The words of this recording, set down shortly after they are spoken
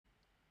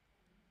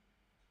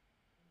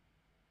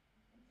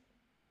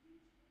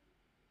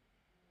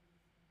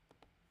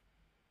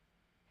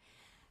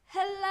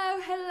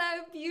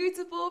Hello,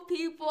 beautiful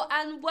people,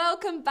 and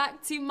welcome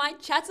back to my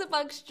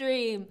Chatterbug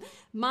stream.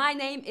 My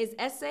name is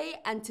Essay,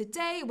 and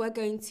today we're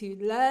going to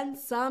learn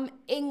some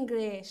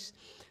English.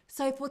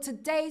 So for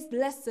today's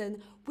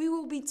lesson, we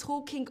will be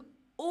talking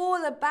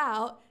all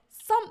about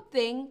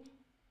something,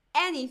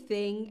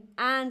 anything,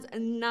 and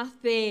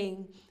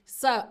nothing.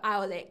 So I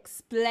will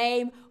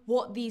explain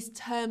what these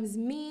terms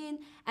mean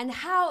and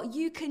how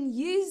you can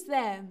use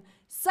them.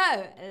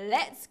 So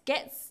let's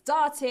get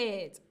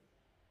started.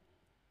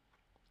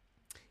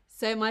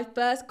 So my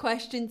first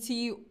question to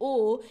you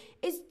all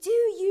is, do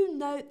you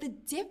know the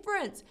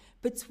difference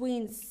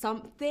between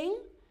something,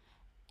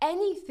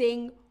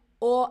 anything,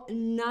 or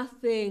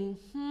nothing?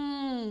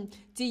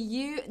 Do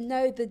you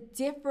know the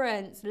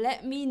difference?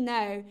 Let me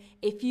know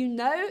if you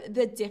know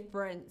the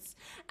difference.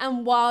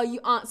 And while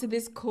you answer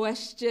this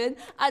question,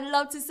 I'd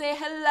love to say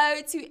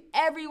hello to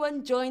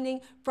everyone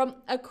joining from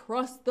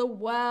across the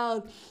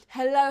world.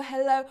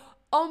 Hello,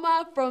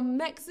 Omar from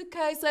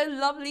Mexico. So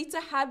lovely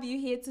to have you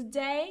here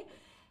today.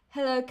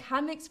 Hello,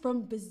 Camix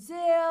from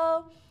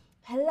Brazil.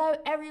 Hello,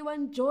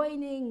 everyone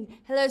joining.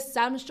 Hello,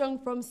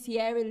 Samstrong from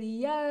Sierra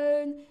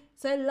Leone.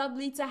 So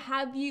lovely to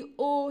have you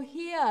all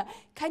here.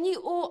 Can you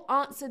all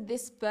answer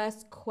this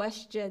first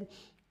question?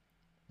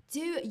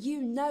 Do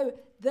you know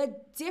the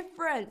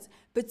difference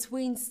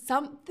between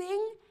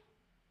something,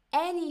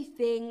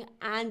 anything,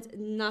 and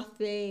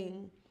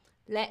nothing?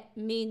 Let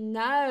me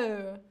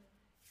know.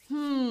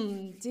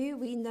 Do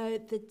we know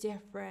the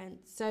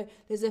difference? So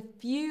there's a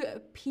few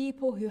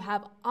people who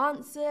have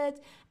answered,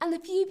 and a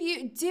few of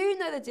you do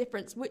know the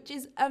difference, which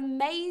is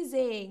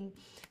amazing.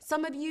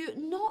 Some of you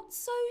not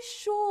so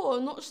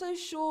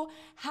sure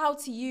how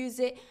to use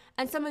it,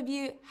 and some of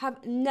you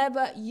have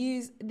never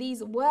used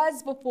these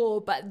words before,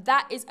 but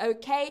that is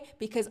okay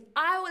because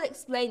I will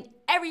explain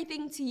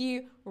everything to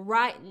you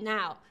right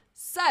now.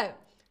 So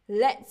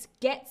let's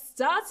get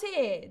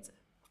started.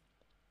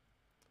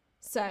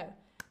 So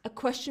a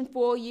question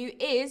for you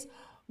is,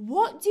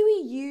 what do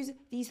we use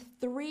these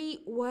three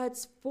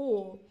words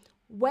for?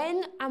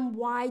 When and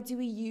why do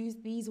we use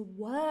these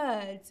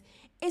words?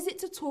 Is it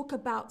to talk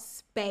about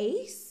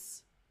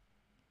space?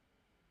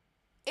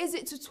 Is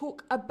it to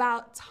talk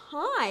about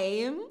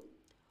time?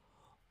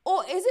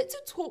 Or is it to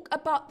talk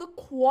about the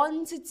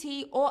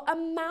quantity or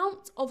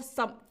amount of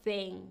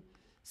something?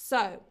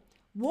 So,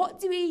 what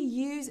do we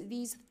use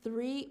these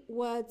three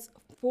words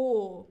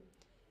for?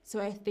 So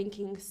we're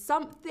thinking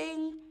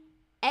something,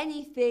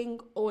 anything,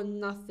 or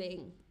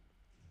nothing.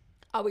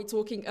 Are we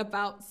talking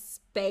about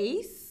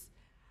space?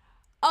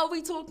 Are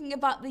we talking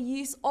about the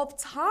use of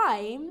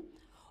time?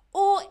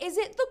 Or is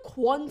it the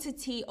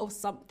quantity of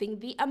something,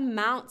 the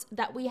amount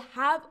that we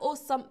have or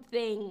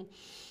something?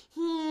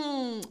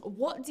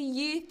 What do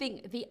you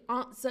think the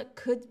answer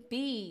could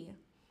be?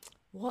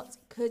 What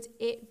could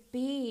it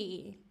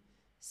be?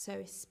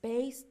 So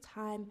space,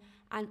 time,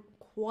 and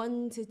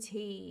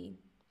quantity.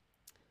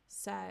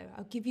 So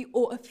I'll give you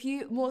all a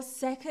few more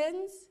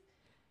seconds.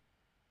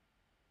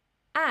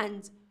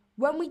 And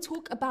when we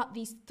talk about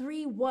these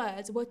three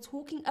words, we're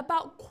talking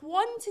about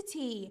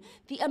quantity,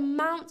 the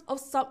amount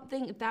of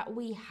something that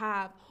we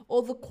have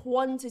or the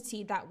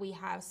quantity that we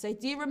have. So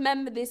do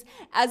remember this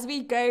as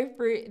we go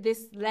through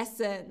this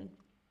lesson.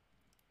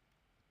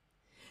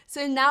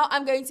 So now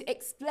I'm going to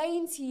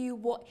explain to you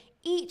what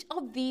each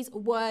of these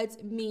words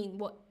mean,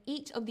 what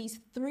each of these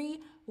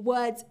three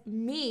words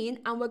mean,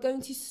 and we're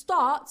going to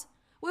start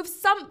with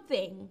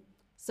something.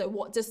 So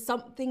what does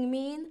something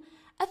mean?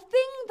 A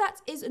thing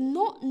that is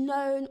not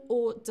known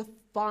or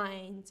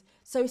defined.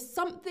 So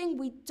something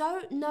we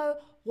don't know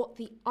what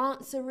the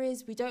answer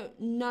is. We don't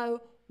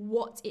know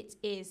what it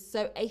is.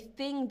 So a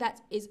thing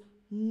that is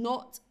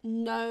not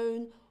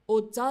known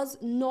or does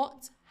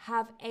not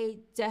have a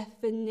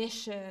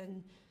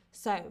definition.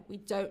 So we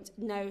don't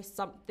know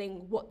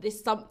something, what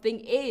this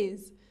something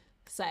is.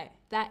 So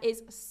that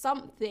is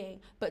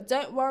something. But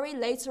don't worry,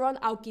 later on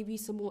I'll give you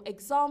some more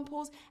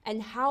examples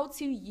and how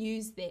to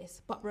use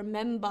this. But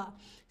remember,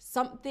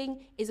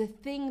 something is a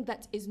thing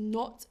that is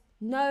not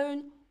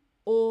known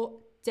or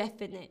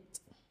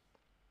definite.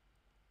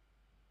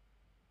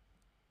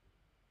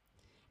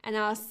 And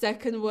our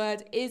second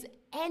word is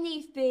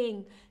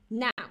anything.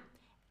 Now,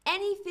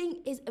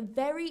 anything is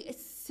very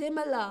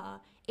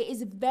similar. It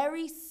is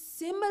very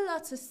similar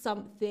to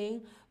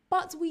something,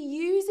 but we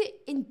use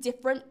it in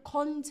different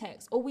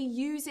contexts, or we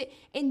use it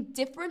in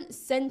different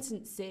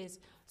sentences.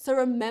 So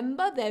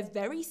remember, they're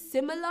very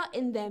similar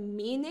in their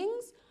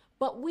meanings,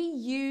 but we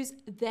use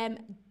them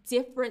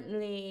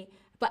differently.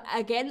 But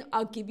again,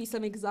 I'll give you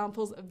some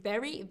examples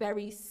very,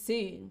 very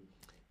soon.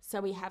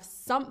 So we have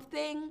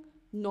something,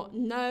 not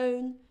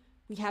known.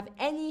 We have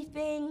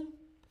anything.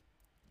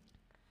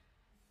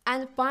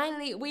 And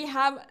finally, we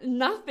have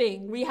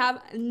nothing. We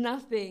have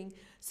nothing.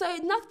 So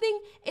nothing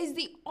is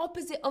the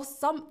opposite of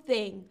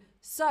something.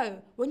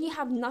 So when you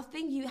have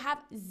nothing, you have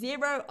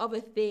zero of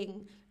a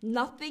thing.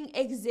 Nothing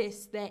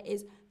exists. There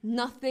is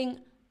nothing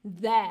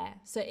there.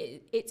 So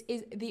it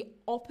is the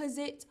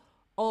opposite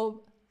of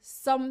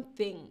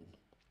something.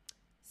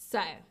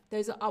 So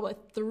those are our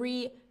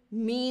three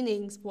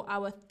meanings for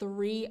our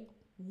 3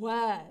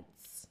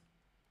 words.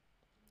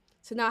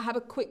 So now I have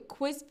a quick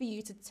quiz for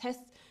you to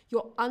test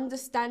your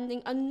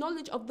understanding and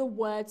knowledge of the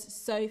words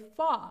so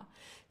far.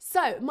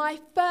 So my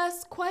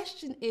first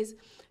question is,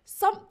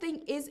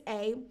 something is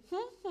a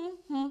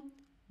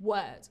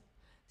word.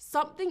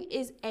 Something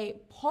is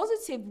a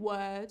positive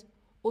word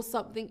or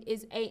something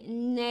is a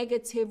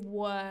negative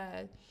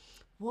word.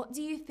 What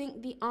do you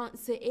think the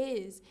answer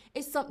is?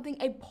 Is something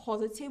a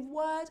positive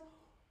word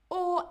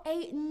or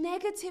a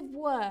negative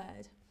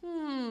word?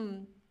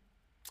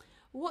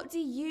 What do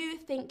you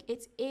think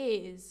it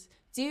is?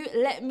 Do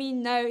let me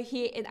know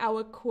here in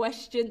our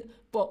question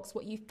box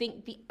what you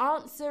think the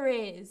answer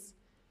is.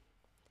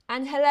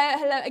 And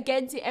hello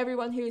again to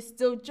everyone who is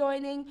still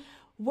joining.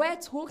 We're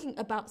talking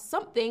about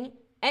something,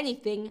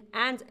 anything,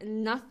 and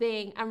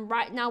nothing. And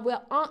right now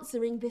we're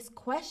answering this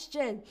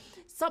question.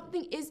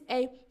 Something is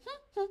a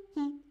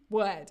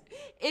word.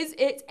 Is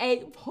it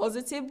a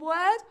positive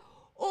word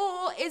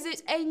or is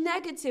it a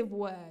negative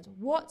word?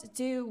 What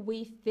do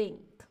we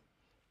think?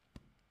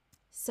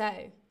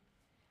 So,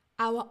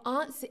 our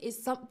answer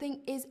is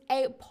something is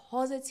a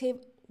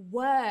positive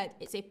word.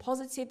 It's a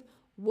positive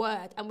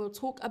word, and we'll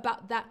talk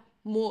about that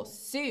more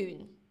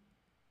soon.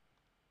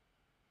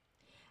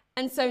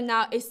 And so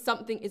now, if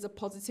something is a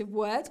positive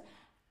word,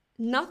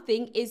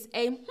 nothing is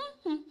a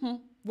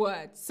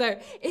word. So,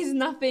 is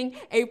nothing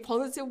a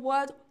positive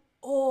word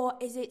or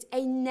is it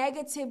a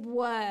negative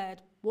word?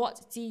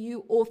 What do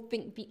you all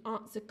think the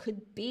answer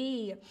could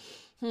be?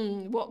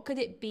 What could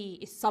it be?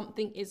 If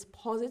something is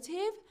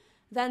positive,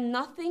 then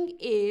nothing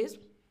is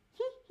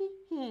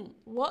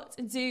what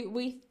do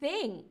we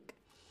think?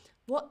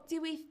 What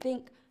do we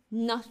think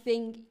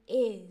nothing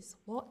is?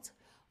 What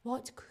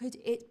could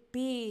it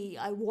be?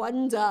 I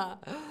wonder.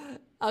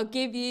 I'll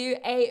give you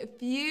a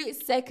few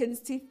seconds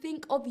to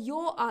think of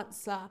your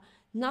answer.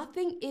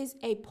 Nothing is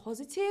a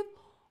positive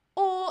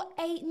or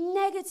a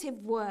negative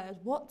word.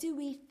 What do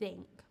we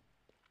think?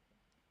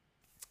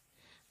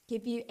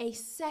 Give you a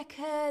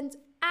second.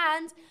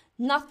 And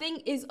nothing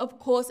is, of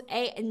course,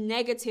 a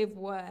negative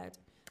word.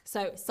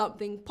 So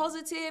something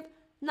positive,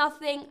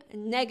 nothing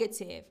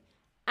negative.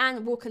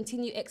 And we'll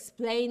continue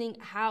explaining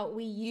how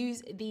we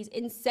use these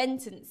in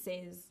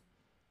sentences.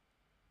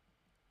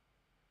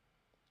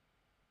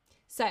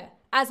 So,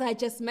 as I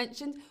just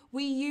mentioned,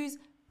 we use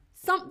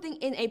something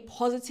in a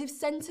positive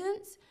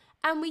sentence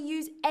and we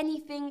use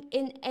anything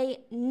in a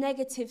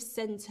negative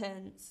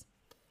sentence.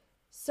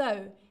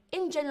 So,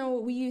 in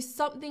general, we use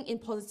something in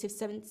positive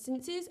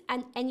sentences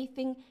and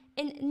anything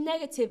in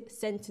negative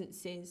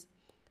sentences.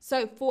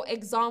 So, for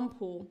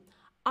example,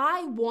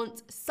 I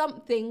want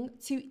something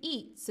to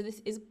eat. So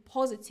this is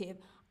positive.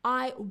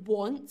 I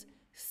want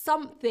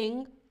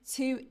something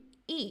to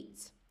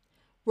eat.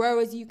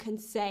 Whereas you can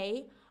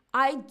say,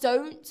 I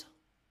don't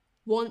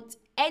want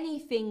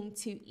anything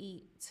to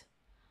eat.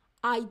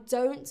 I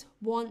don't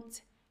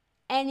want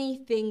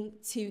anything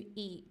to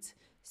eat.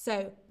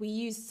 So we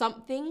use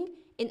something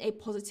in a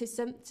positive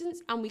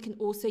sentence and we can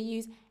also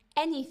use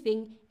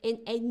anything in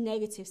a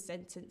negative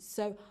sentence.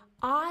 So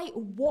I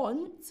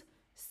want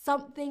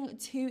something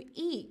to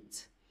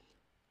eat,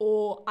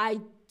 or I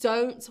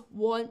don't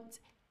want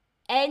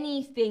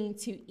anything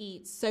to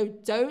eat. So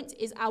don't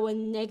is our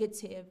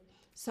negative.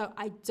 So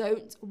I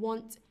don't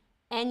want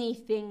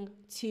anything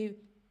to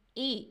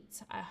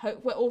eat. I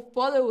hope we're all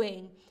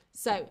following.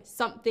 So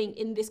something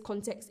in this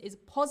context is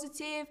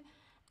positive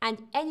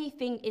and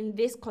anything in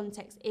this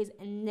context is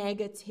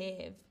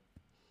negative.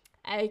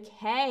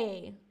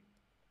 Okay.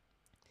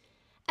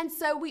 And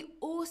so we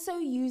also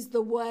use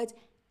the word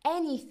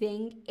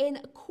anything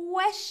in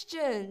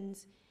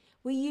questions.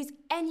 We use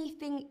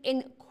anything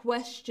in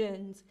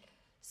questions.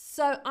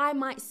 So I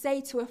might say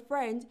to a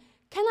friend,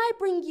 can I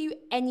bring you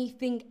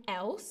anything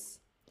else?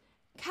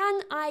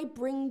 Can I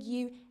bring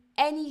you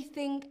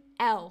anything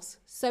else?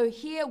 So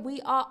here we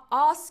are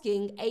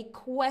asking a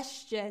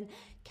question.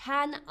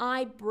 Can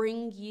I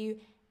bring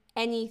you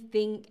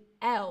anything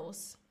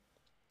else?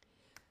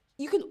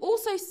 You can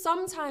also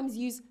sometimes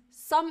use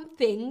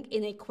something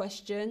in a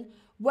question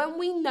when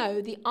we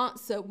know the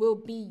answer will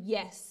be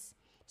yes.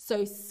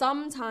 So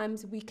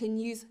sometimes we can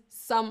use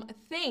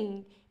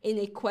something in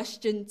a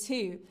question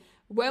too,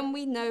 when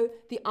we know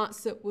the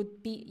answer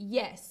would be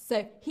yes.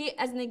 So here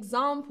as an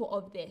example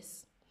of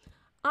this,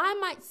 I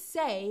might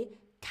say,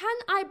 can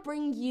I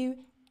bring you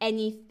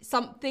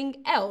something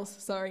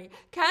else?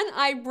 Can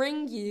I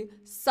bring you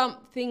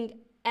something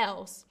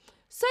else?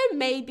 So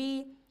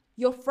maybe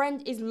your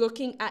friend is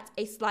looking at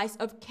a slice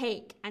of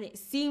cake and it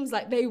seems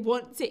like they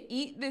want to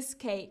eat this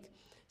cake.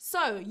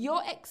 So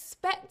you're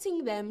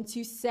expecting them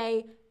to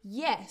say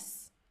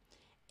yes.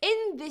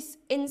 In this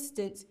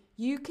instance,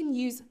 you can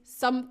use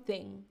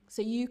something.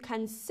 So you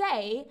can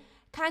say,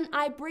 can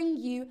I bring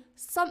you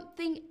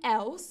something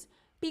else?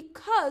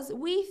 Because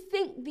we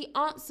think the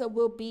answer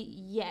will be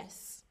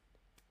yes.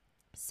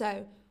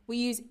 So we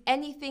use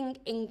anything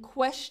in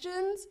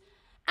questions,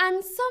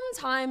 and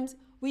sometimes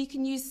we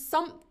can use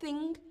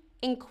something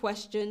in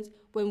questions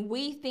when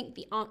we think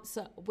the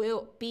answer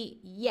will be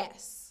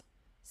yes.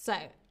 So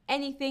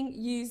anything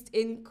used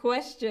in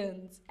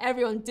questions.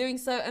 Everyone doing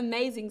so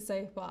amazing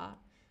so far.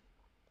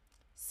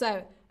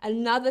 So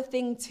another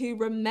thing to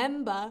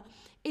remember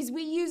is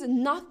we use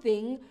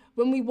nothing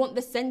when we want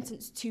the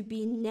sentence to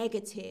be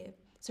negative.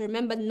 So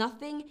remember,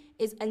 nothing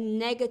is a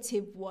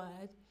negative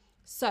word.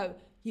 So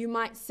you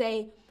might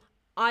say,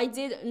 I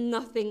did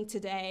nothing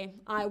today.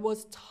 I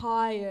was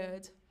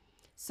tired.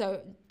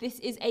 So this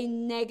is a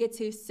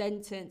negative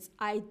sentence.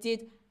 I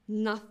did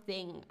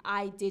nothing.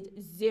 I did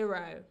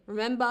zero.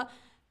 Remember,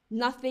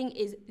 nothing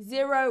is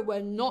zero.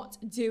 We're not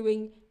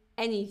doing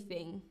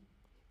anything.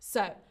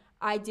 So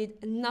I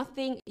did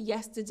nothing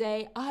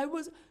yesterday. I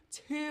was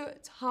too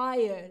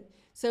tired.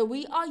 So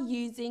we are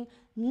using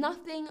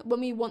nothing when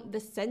we want the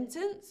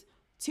sentence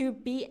to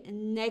be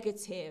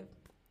negative.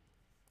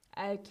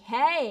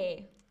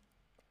 Okay.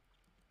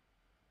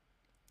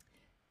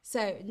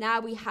 So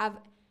now we have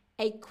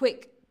a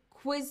quick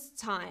quiz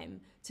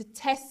time to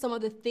test some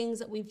of the things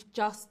that we've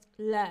just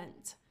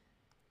learnt.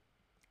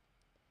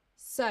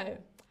 So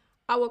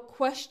our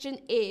question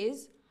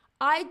is,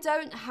 I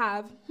don't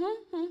have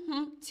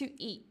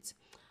to eat.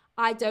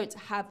 I don't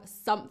have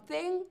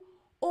something,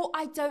 or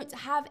I don't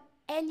have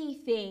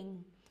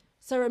anything.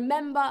 So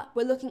remember,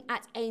 we're looking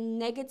at a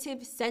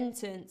negative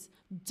sentence.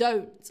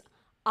 Don't.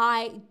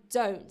 I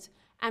don't.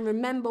 And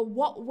remember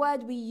what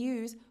word we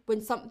use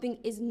when something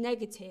is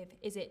negative.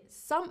 Is it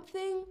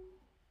something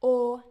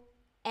or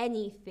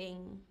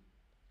anything?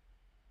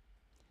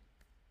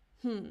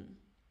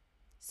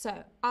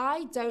 So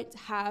I don't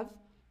have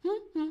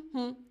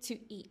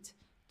to eat.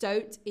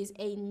 Don't is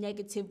a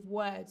negative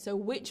word. So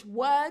which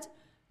word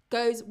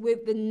goes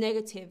with the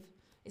negative?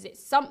 Is it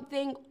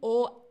something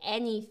or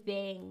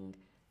anything?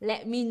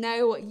 Let me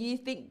know what you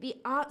think the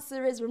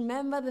answer is.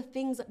 Remember the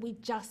things that we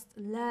just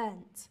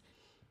learnt.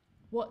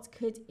 What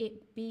could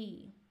it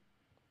be?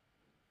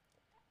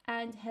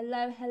 And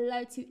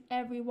hello to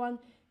everyone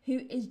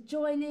who is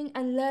joining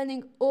and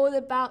learning all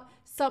about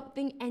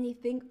something,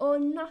 anything, or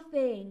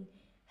nothing.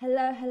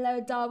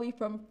 Hello, Darby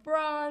from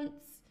France.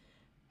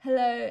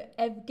 Hello,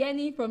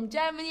 Evgeny from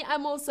Germany.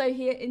 I'm also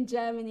here in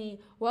Germany.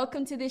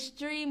 Welcome to this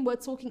stream. We're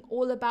talking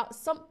all about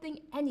something,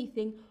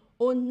 anything,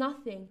 or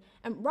nothing.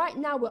 And right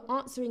now we're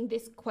answering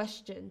this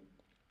question.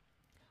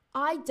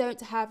 I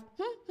don't have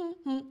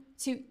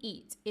to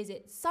eat. Is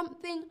it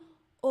something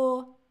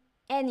or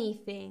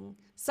anything?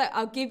 So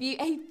I'll give you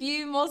a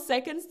few more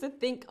seconds to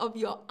think of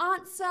your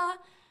answer.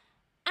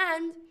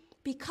 And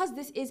because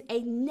this is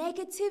a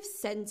negative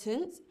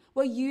sentence,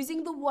 we're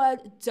using the word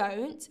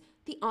don't.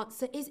 The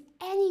answer is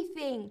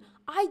anything.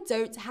 I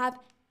don't have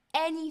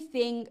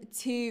anything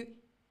to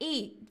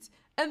eat.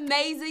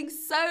 Amazing.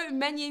 So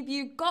many of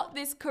you got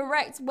this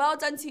correct. Well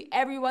done to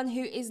everyone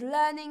who is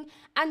learning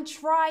and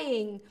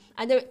trying.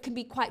 I know it can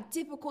be quite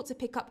difficult to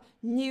pick up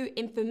new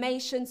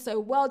information, so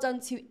well done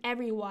to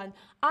everyone.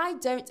 I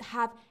don't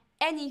have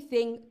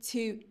anything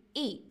to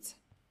eat.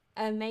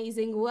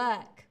 Amazing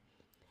work.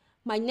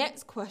 My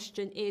next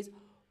question is,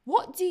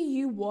 what do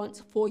you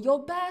want for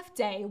your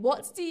birthday?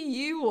 What do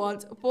you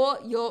want for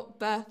your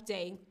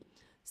birthday?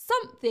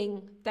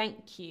 Something,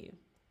 thank you.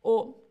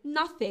 Or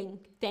nothing,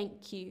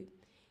 thank you.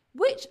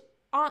 Which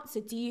answer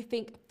do you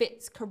think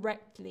fits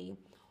correctly?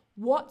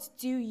 What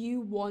do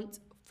you want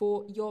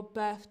for your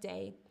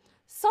birthday?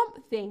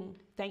 Something,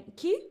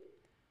 thank you.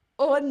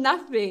 Or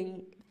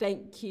nothing,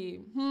 thank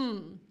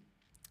you.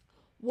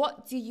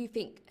 What do you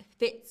think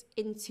fits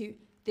into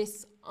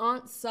this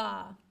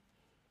answer?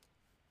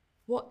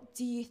 What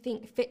do you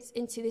think fits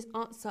into this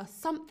answer?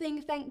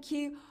 Something, thank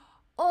you,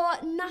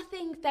 or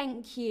nothing,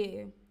 thank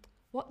you?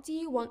 What do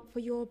you want for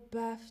your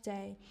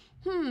birthday?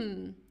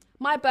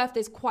 My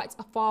birthday's quite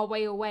a far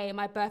way away.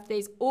 My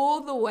birthday's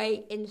all the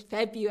way in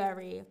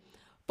February.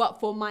 But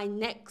for my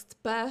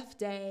next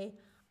birthday,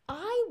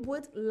 I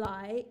would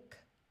love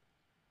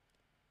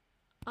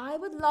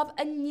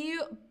a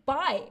new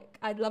bike.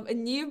 I'd love a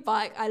new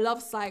bike. I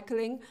love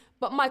cycling,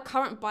 but my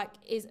current bike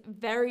is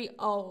very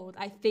old.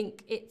 I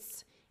think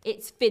it's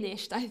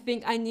finished. I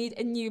think I need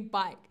a new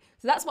bike.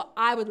 So that's what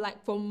I would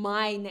like for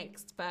my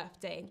next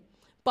birthday.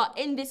 But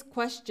in this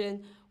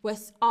question, we're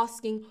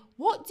asking,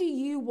 what do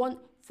you want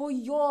for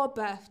your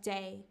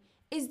birthday?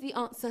 Is the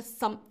answer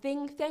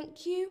something,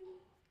 thank you,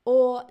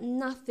 or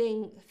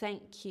nothing,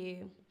 thank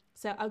you?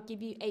 So I'll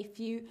give you a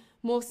few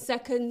more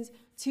seconds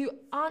to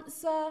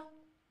answer.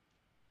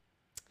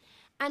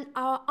 And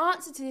our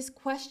answer to this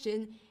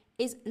question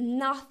is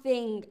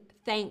nothing,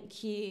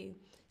 thank you.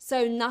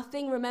 So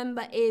nothing,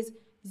 remember, is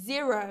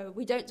zero.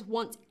 We don't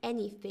want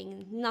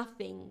anything,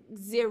 nothing,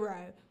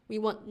 zero. We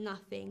want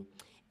nothing.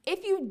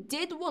 If you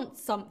did want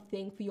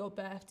something for your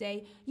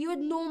birthday, you would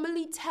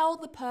normally tell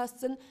the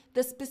person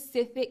the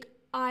specific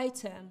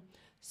item.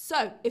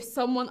 So if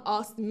someone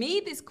asked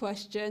me this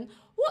question,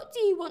 what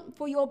do you want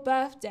for your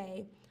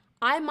birthday?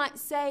 I might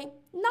say,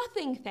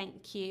 nothing,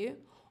 thank you.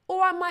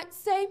 Or I might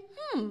say,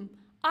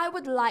 I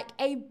would like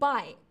a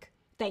bike,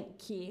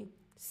 thank you.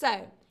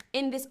 So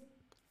in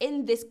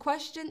this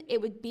question,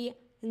 it would be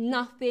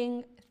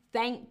nothing,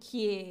 thank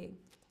you.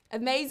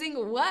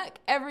 Amazing work,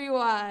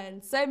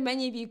 everyone. So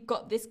many of you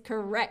got this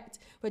correct.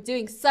 We're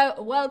doing so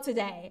well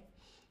today.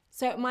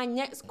 So my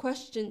next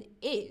question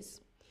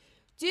is,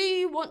 do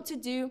you want to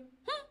do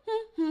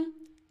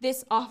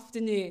this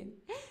afternoon?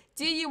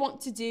 Do you want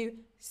to do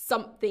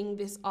something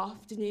this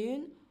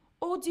afternoon?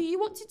 Or do you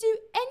want to do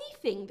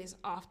anything this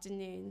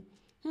afternoon?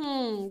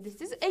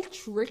 This is a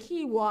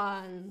tricky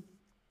one.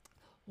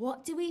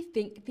 What do we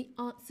think the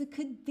answer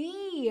could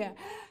be?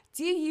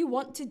 Do you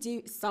want to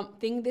do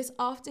something this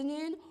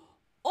afternoon?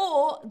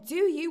 Or do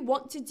you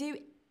want to do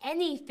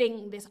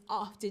anything this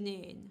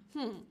afternoon?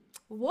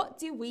 What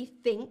do we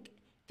think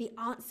the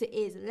answer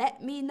is?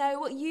 Let me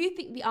know what you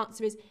think the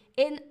answer is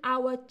in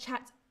our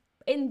chat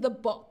in the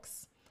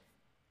box.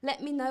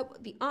 Let me know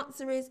what the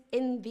answer is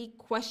in the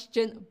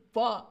question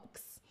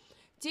box.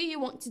 Do you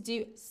want to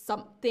do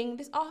something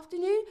this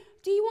afternoon?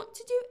 Do you want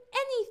to do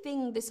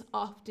anything this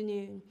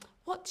afternoon?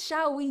 What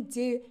shall we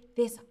do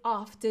this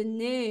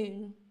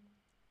afternoon?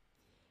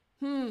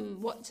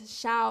 What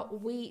shall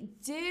we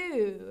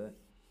do?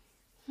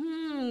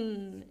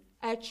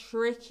 A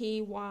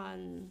tricky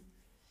one.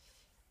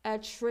 A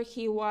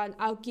tricky one.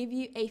 I'll give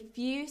you a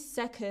few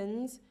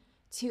seconds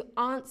to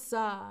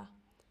answer.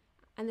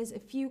 And there's a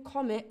few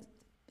comments.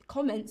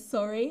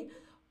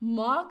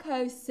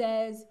 Marco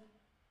says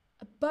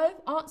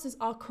both answers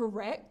are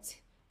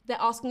correct. They're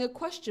asking a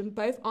question.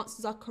 Both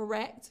answers are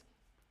correct.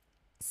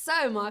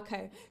 So,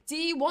 Marco, do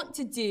you want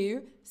to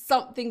do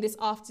something this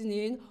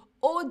afternoon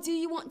or do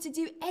you want to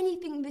do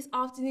anything this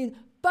afternoon?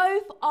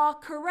 Both are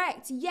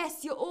correct.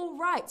 Yes, you're all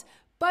right.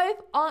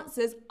 Both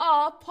answers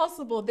are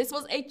possible. This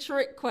was a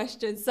trick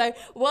question. So,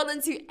 well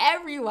done to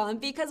everyone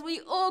because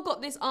we all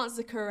got this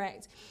answer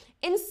correct.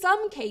 In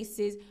some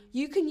cases,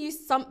 you can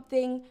use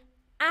something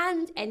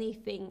and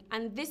anything,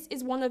 and this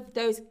is one of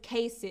those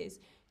cases.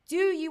 Do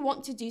you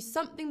want to do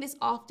something this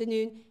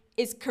afternoon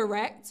is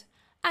correct.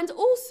 And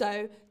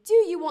also, do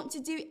you want to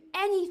do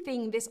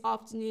anything this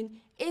afternoon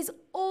is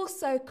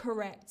also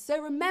correct. So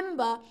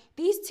remember,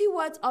 these two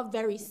words are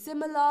very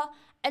similar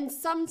and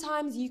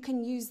sometimes you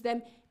can use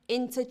them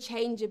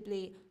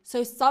interchangeably.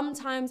 So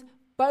sometimes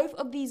both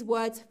of these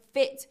words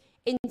fit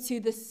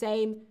into the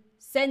same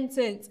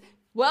sentence.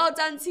 Well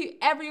done to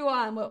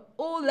everyone. We're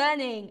all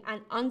learning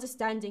and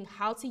understanding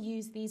how to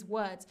use these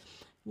words.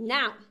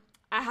 Now,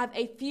 I have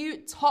a few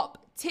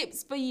top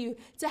tips for you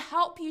to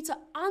help you to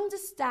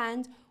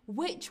understand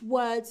which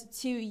words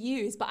to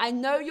use. But I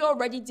know you're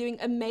already doing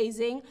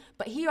amazing,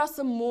 but here are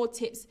some more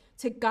tips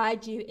to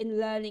guide you in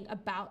learning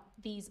about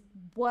these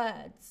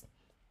words.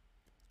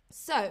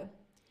 So,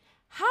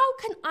 how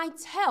can I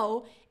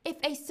tell if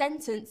a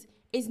sentence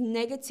is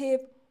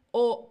negative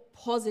or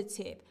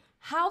positive?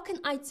 How can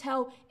I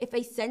tell if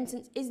a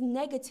sentence is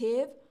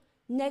negative,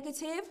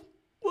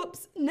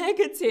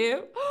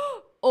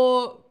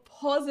 or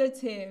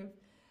positive?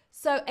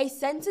 So a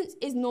sentence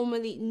is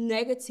normally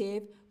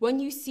negative when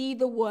you see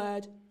the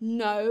word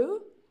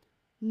no,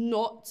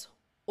 not,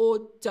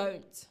 or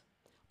don't.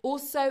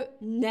 Also,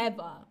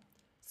 never.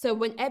 So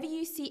whenever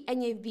you see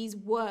any of these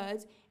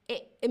words,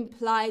 it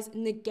implies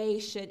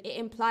negation. It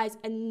implies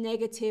a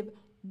negative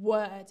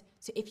word.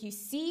 So if you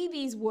see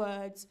these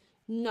words,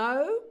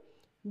 no,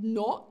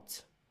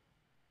 not,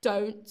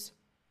 don't,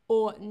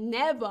 or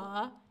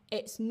never,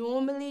 it's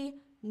normally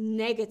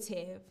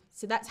negative.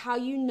 So that's how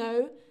you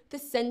know the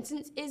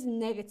sentence is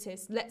negative.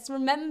 So let's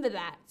remember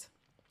that.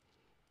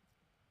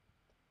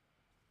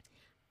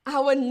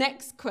 Our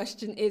next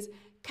question is,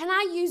 can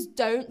I use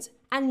don't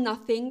and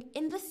nothing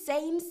in the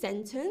same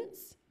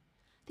sentence?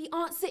 The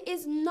answer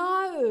is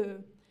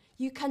no.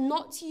 You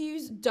cannot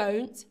use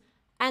don't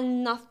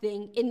and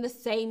nothing in the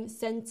same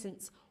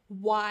sentence.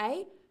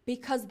 Why?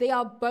 Because they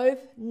are both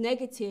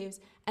negatives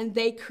and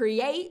they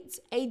create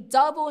a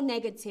double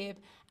negative,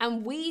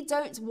 and we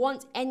don't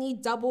want any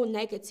double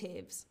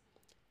negatives.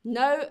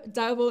 No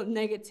double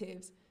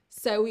negatives.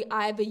 So we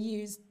either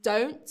use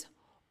don't,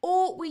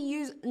 or we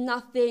use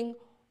nothing,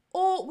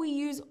 or we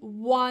use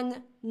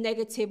one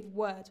negative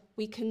word.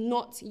 We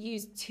cannot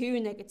use two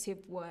negative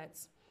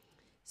words.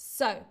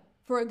 So,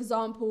 for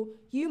example,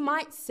 you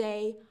might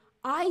say,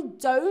 I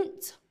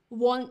don't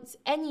want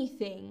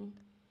anything.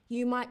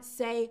 You might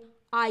say,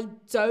 I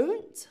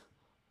don't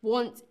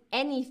want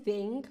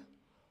anything.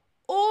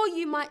 Or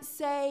you might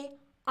say,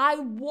 I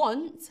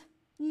want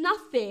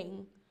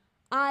nothing.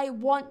 I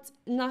want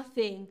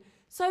nothing.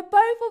 So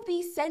both of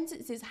these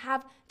sentences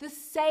have the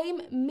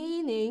same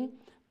meaning,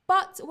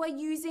 but we're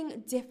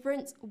using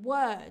different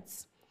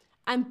words.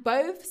 And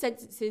both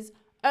sentences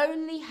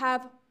only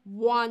have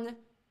one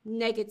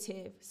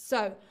negative.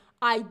 So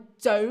I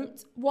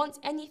don't want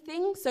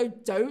anything. So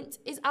don't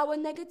is our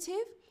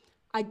negative.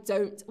 I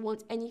don't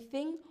want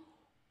anything.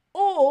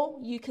 Or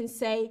you can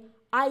say,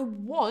 I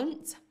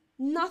want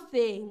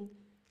nothing.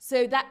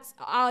 So that's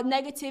our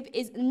negative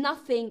is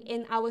nothing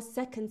in our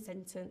second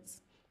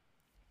sentence.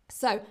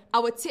 So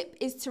our tip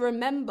is to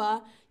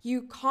remember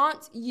you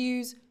can't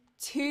use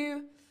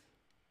two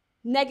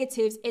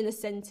negatives in a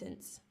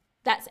sentence.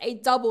 That's a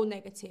double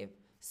negative.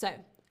 So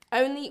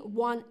only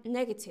one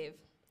negative.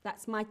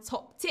 That's my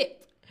top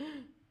tip.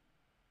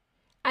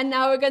 And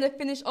now we're going to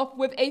finish off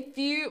with a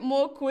few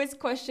more quiz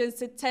questions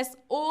to test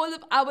all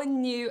of our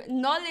new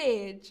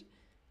knowledge.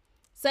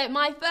 So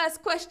my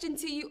first question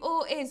to you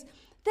all is,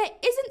 there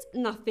isn't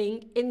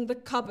nothing in the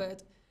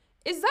cupboard.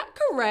 Is that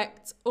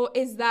correct or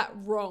is that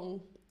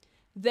wrong?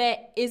 There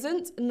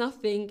isn't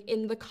nothing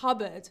in the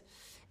cupboard.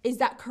 Is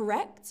that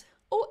correct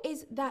or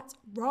is that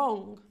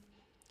wrong?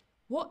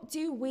 What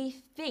do we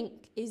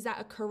think? Is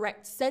that a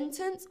correct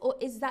sentence or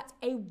is that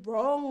a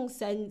wrong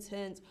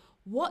sentence?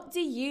 What do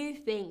you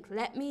think?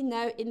 Let me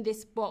know in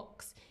this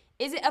box.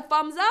 Is it a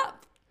thumbs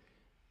up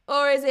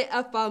or is it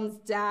a thumbs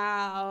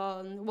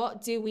down?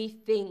 What do we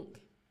think?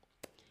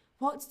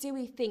 What do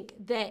we think?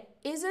 There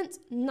isn't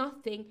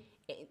nothing.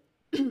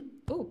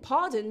 Oh,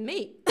 pardon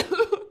me.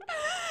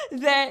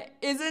 There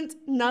isn't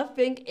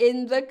nothing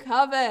in the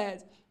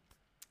cupboard.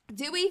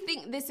 Do we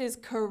think this is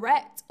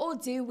correct or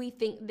do we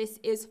think this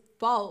is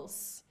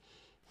false?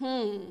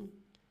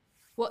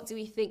 What do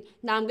we think?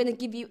 Now I'm going to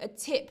give you a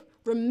tip.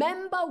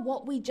 Remember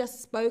what we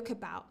just spoke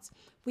about.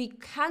 We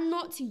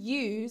cannot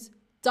use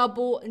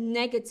double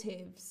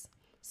negatives.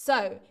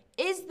 So,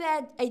 is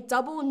there a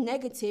double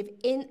negative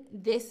in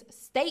this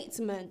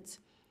statement?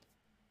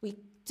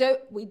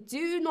 We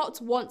do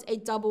not want a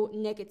double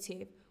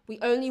negative. We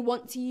only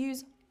want to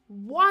use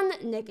one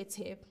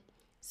negative.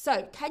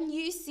 So, can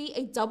you see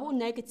a double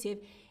negative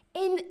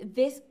in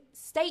this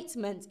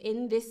statement,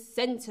 in this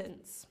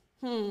sentence?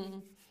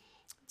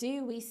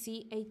 Do we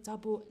see a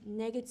double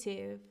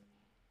negative?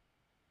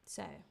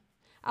 So,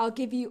 I'll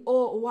give you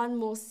all one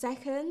more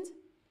second.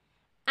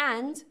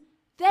 And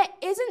there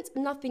isn't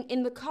nothing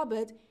in the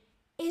cupboard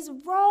is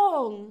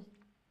wrong.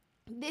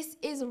 This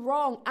is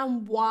wrong.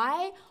 And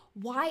why?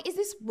 Why is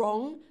this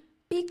wrong?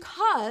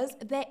 Because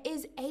there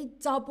is a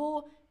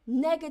double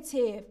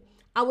negative.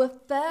 Our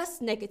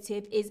first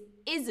negative is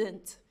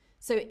isn't.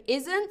 So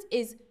isn't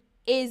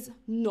is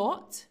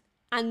not,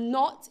 and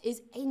not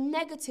is a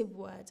negative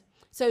word.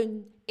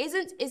 So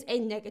isn't is a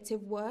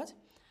negative word,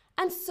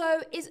 and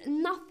so is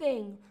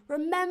nothing.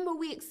 Remember,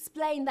 we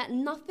explained that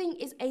nothing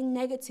is a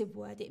negative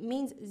word. It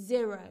means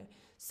zero.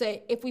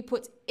 So if we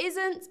put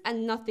isn't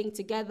and nothing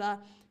together,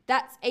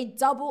 that's a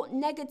double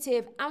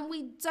negative, and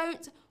we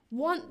don't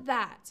want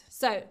that.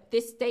 So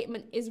this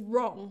statement is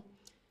wrong.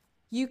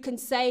 You can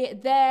say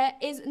there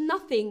is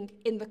nothing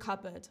in the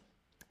cupboard.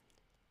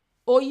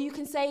 Or you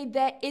can say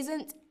there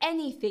isn't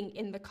anything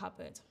in the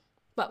cupboard.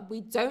 But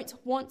we don't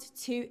want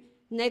two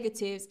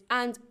negatives.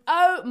 And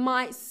oh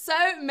my,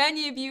 so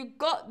many of you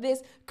got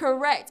this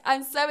correct.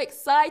 I'm so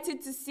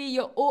excited to see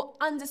you're all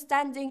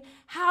understanding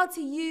how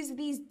to use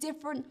these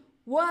different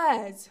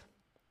words.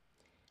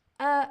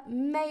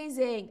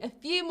 Amazing. A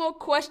few more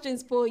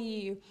questions for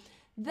you.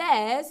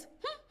 There's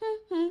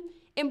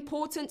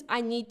important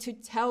I need to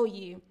tell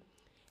you.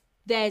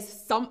 There's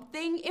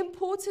something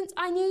important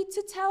I need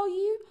to tell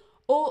you,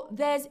 or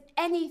there's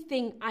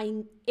anything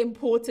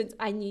important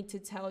I need to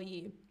tell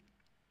you.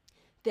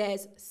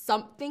 There's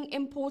something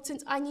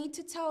important I need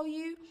to tell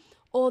you,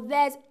 or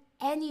there's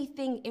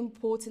anything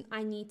important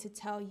I need to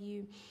tell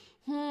you.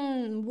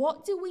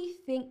 What do we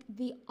think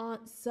the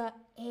answer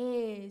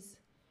is?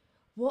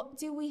 What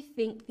do we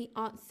think the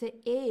answer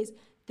is?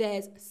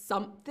 There's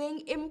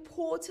something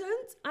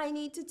important I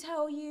need to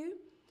tell you,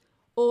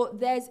 or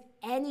there's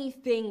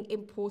anything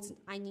important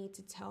I need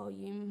to tell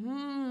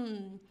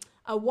you.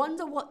 I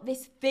wonder what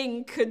this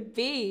thing could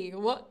be.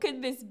 What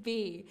could this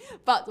be?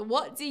 But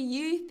what do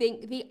you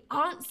think the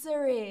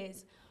answer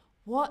is?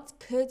 What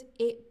could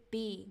it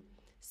be?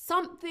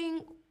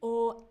 Something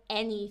or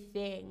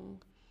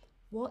anything?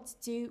 What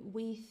do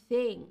we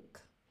think?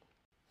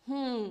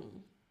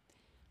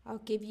 I'll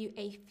give you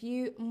a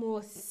few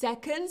more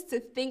seconds to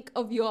think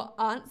of your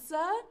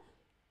answer.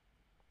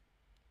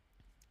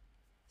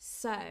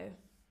 So,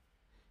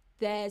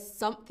 there's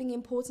something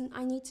important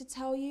I need to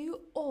tell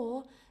you,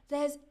 or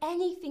there's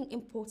anything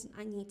important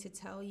I need to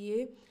tell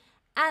you.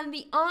 And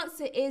the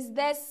answer is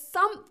there's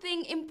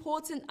something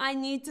important I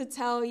need to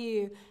tell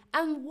you.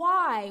 And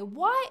why?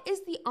 Why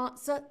is the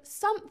answer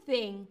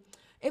something?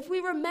 If we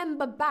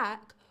remember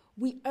back,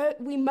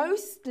 we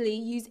mostly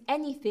use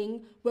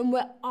anything when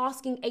we're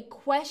asking a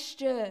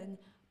question,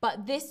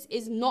 but this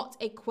is not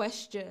a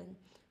question.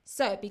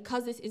 So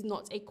because this is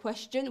not a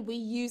question, we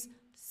use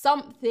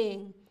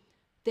something.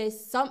 There's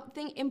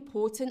something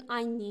important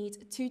I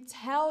need to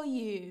tell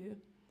you.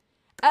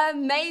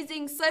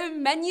 Amazing. So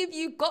many of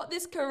you got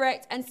this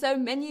correct, and so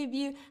many of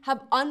you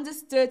have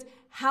understood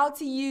how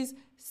to use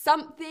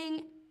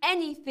something,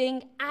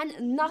 anything,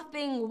 and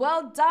nothing.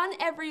 Well done,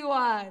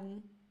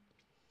 everyone.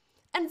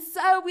 And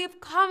so we've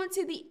come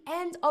to the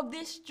end of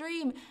this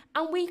stream,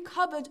 and we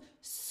covered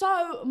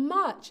so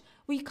much.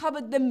 We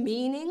covered the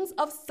meanings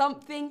of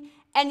something,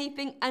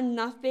 anything, and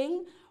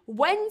nothing,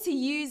 when to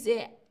use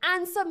it,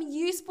 and some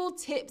useful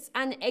tips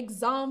and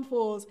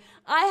examples.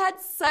 I had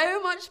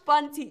so much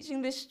fun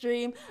teaching this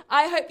stream.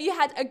 I hope you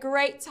had a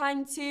great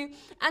time too,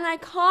 and I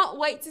can't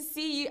wait to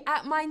see you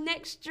at my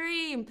next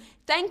stream.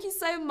 Thank you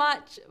so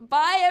much.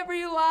 Bye,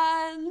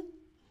 everyone.